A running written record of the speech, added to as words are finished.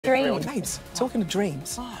Dreams. Babes, talking of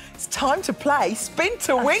dreams, it's time to play Spin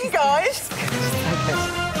to Win, guys.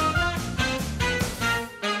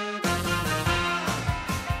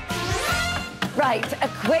 Right, a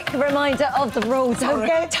quick reminder of the rules. Sorry.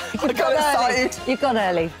 I got excited. You've gone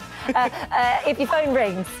early. If your phone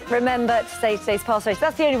rings, remember to say today's passphrase.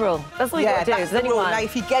 That's the only rule. That's all you've got to do. That's the rule. Now,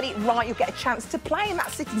 if you get it right, you'll get a chance to play, and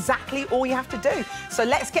that's exactly all you have to do. So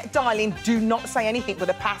let's get dialing. Do not say anything with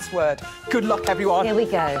a password. Good luck, everyone. Here we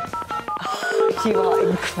go. Oh, you are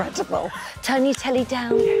incredible. Turn your telly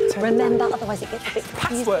down. Remember, otherwise it gets a bit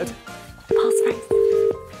confusing. Password. Passphrase.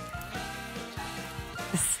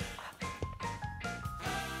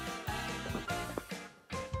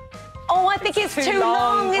 Oh, I think it's too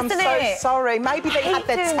long, isn't it? I'm so sorry. Maybe they had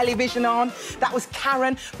their television on. That was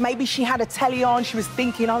Karen. Maybe she had a telly on. She was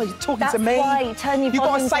thinking, oh, you're talking to me. That's right. Turn your volume down. You've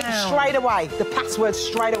got to say it straight away. The password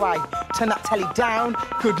straight away. Turn that telly down.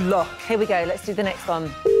 Good luck. Here we go. Let's do the next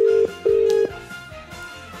one.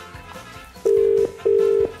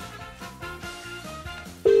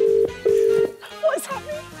 What's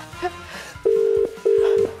happening?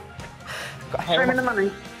 Show me the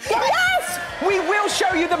money. Yes! We will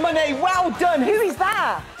show you the money. Well done. Who is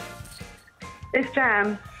that? It's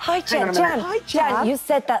Jan. Hi, Jan. Hi, Jan. You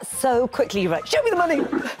said that so quickly. You're right. Show me the money. Show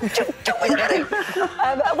me the money.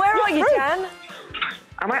 Where are you, Jan?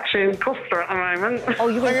 I'm actually in Costa at the moment. Oh,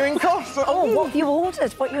 you're in Costa. Oh, what have you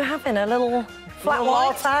ordered? What are you having? A little flat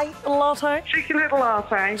latte? A latte? Cheeky little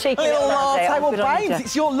latte. Cheeky Little latte. Oh, Well, good on you, babes, Jan.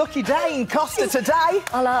 it's your lucky day in Costa today.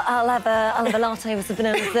 I'll have a latte with some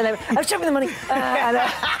bananas. Oh, show me the money.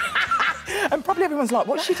 And probably everyone's like,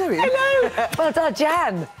 what's she doing? Hello. Well done,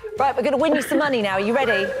 Jan. Right, we're going to win you some money now. Are you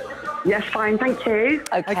ready? Yes, fine, thank you.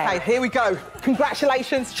 Okay, here we go.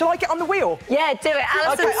 Congratulations. Shall I get on the wheel? Yeah, do it.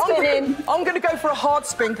 Alison's spinning. I'm going to go for a hard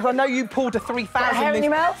spin because I know you pulled a 3,000. Hair in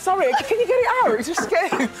your mouth? Sorry, can you get it out? It's just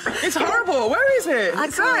scary. It's horrible. Where is it? I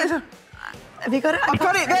can't. Have you got it? I've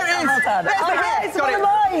got it. There it is. Well done. There's the hair. It's Got one it. of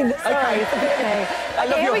mine. Sorry, Okay. it's a bit me. I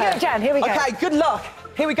love Here your we hair. go, Jan. Here we go. Okay, good luck.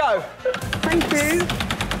 Here we go. Thank you.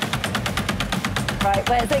 Right,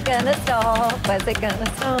 where's it gonna stop? Where's it gonna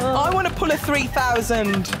stop? I want to pull a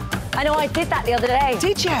 3,000. I know, I did that the other day.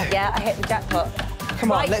 Did you? Yeah, I hit the jackpot.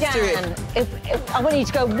 Come on, right, let's do Jan, it. I want you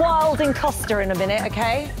to go wild in Costa in a minute,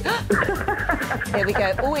 okay? Here we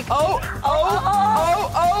go. Oh, It's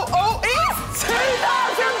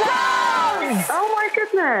 £2,000! Oh my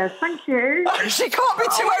goodness, thank you. She can't be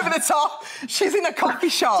too over the top. She's in a coffee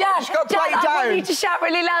shop. Jan, She's got to play it I want down. you to shout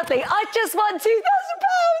really loudly. I just won £2,000.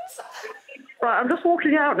 Right, I'm just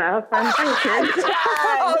walking out now, thank you.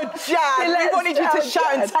 Oh, Jan, we wanted you to Let's shout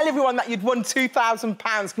go, and tell everyone that you'd won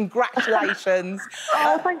 £2,000. Congratulations.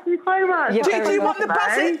 Oh, thank you so much. You're do very you want the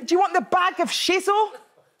welcome. bag? Do you want the bag of shizzle?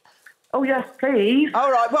 Oh, yes, please.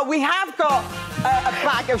 All right, well, we have got a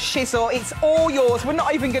bag of shizzle. It's all yours. We're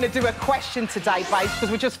not even going to do a question today, babes,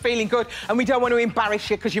 because we're just feeling good and we don't want to embarrass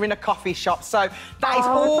you because you're in a coffee shop. So that is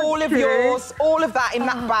all of yours. All of that in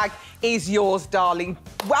that bag is yours, darling.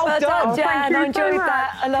 Well done. Jan. I enjoyed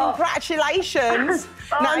that a lot. Congratulations.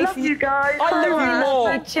 I love you guys. I love you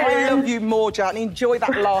more. Jan. I love you more, Jan. Enjoy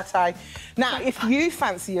that latte. Now, if you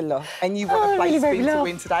fancy your luck and you want to play Spin to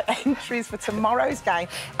Win today, entries for tomorrow's game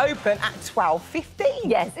open at 12:15.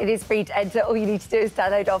 Yes, it is free to enter. All you need to do is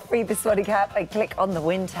download our free This Morning app and click on the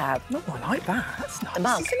Win tab. Oh, I like that. That's nice,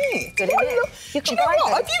 mug. isn't it? Good, isn't it? Do you know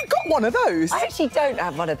what? Have you got one of those? I actually don't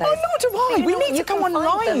have one of those. Oh, nor do I. We need to go online.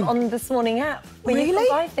 Find them on This Morning app. Really? You can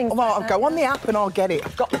buy things Well, like I'll that. go on the app and I'll get it.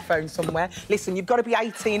 I've got my phone somewhere. Listen, you've got to be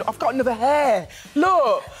 18. I've got another hair.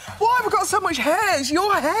 Look. Why have I got so much hair? It's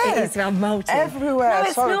your hair. It is now molten. Everywhere. No,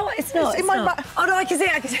 it's Sorry. not. It's not. It's in my not. bag. Oh, no, I can see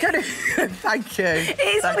it. I can see it. Thank you. It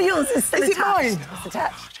is for yours. It's still Is it attached. mine? It's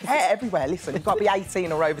attached. Hair everywhere. Listen, you've got to be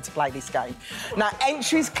 18 or over to play this game. Now,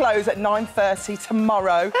 entries close at 9:30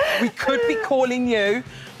 tomorrow. We could be calling you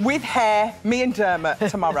with hair, me and Dermot,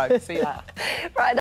 tomorrow. See you later. Right.